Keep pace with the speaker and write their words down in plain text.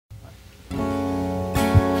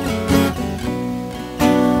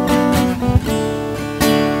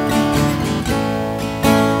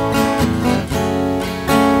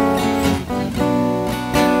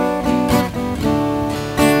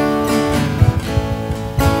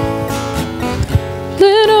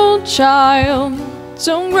child,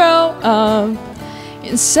 don't grow up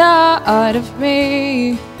inside of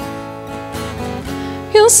me.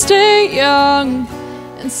 You'll stay young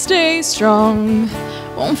and stay strong,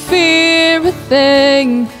 won't fear a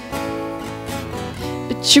thing.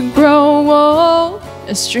 But you grow old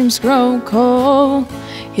as dreams grow cold,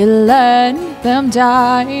 you let them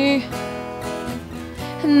die.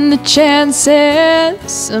 And the chances,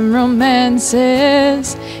 some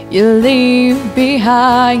romances you leave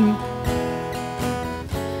behind.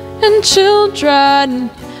 And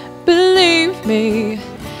children, believe me,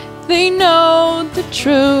 they know the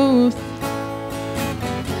truth.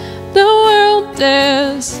 The world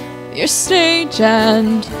is your stage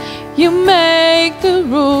and you make the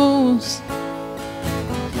rules.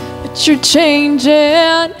 But you're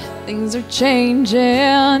changing, things are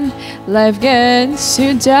changing, life gets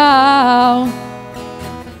you down.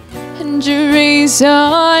 And your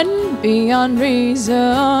reason, beyond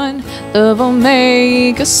reason, love will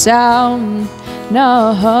make a sound.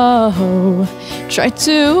 No, try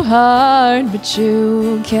too hard, but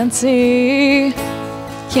you can't see,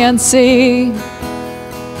 can't see.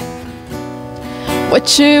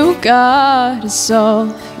 What you got is all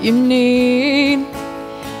you need,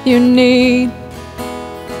 you need.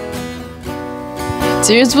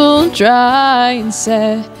 Tears will dry and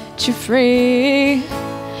set you free,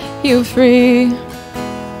 you free.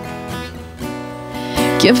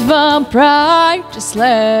 Give up pride, just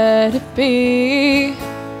let it be.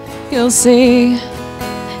 You'll see,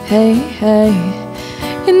 hey, hey.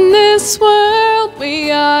 In this world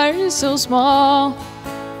we are so small,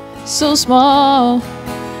 so small.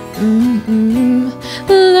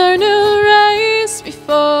 Learn to rise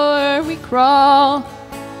before we crawl,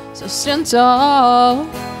 so stand tall.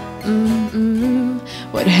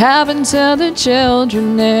 What happened to the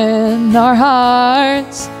children in our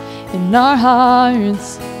hearts, in our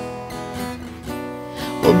hearts?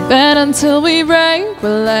 We'll bend until we break,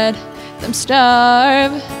 we'll let them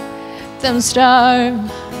starve, them starve.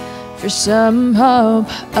 For some hope,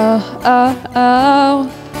 oh, oh, oh.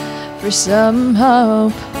 For some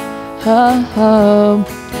hope, oh, oh.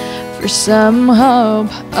 For some hope,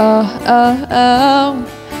 oh, oh, oh.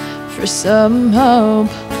 For some hope.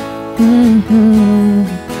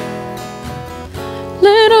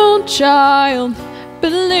 Little child,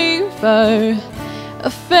 believer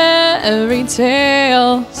of fairy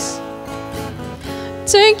tales,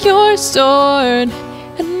 take your sword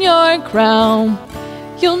and your crown,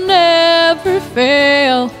 you'll never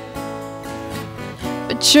fail.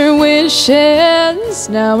 But your wishes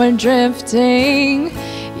now are drifting,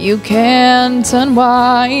 you can't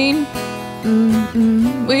unwind.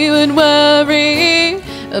 We would worry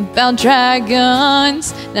about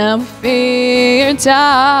dragons, now we fear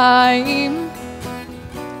time.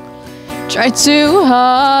 Try too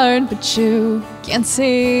hard, but you can't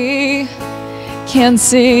see, can't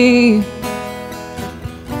see.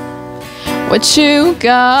 What you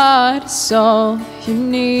got is all you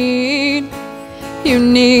need, you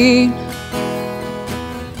need.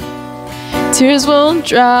 Tears will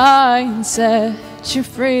dry and set you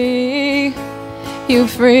free, you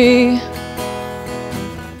free.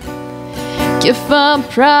 Give up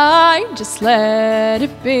pride, just let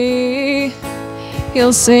it be.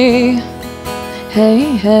 You'll see,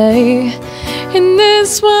 hey, hey. In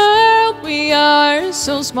this world we are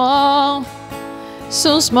so small,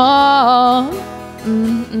 so small.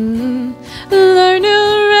 Learn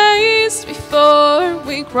to race before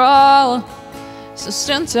we crawl, so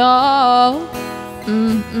stand tall.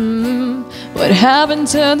 What happened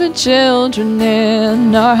to the children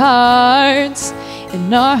in our hearts,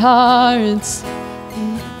 in our hearts?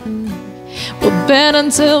 We'll bend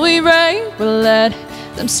until we break, we'll let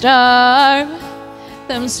them starve,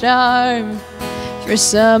 them starve. For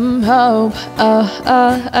some hope, oh,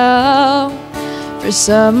 oh, oh. For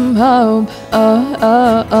some hope, oh,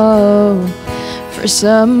 oh, oh. For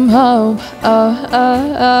some hope, oh,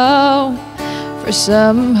 oh, oh. For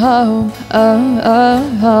some hope, oh,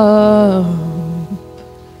 oh, oh.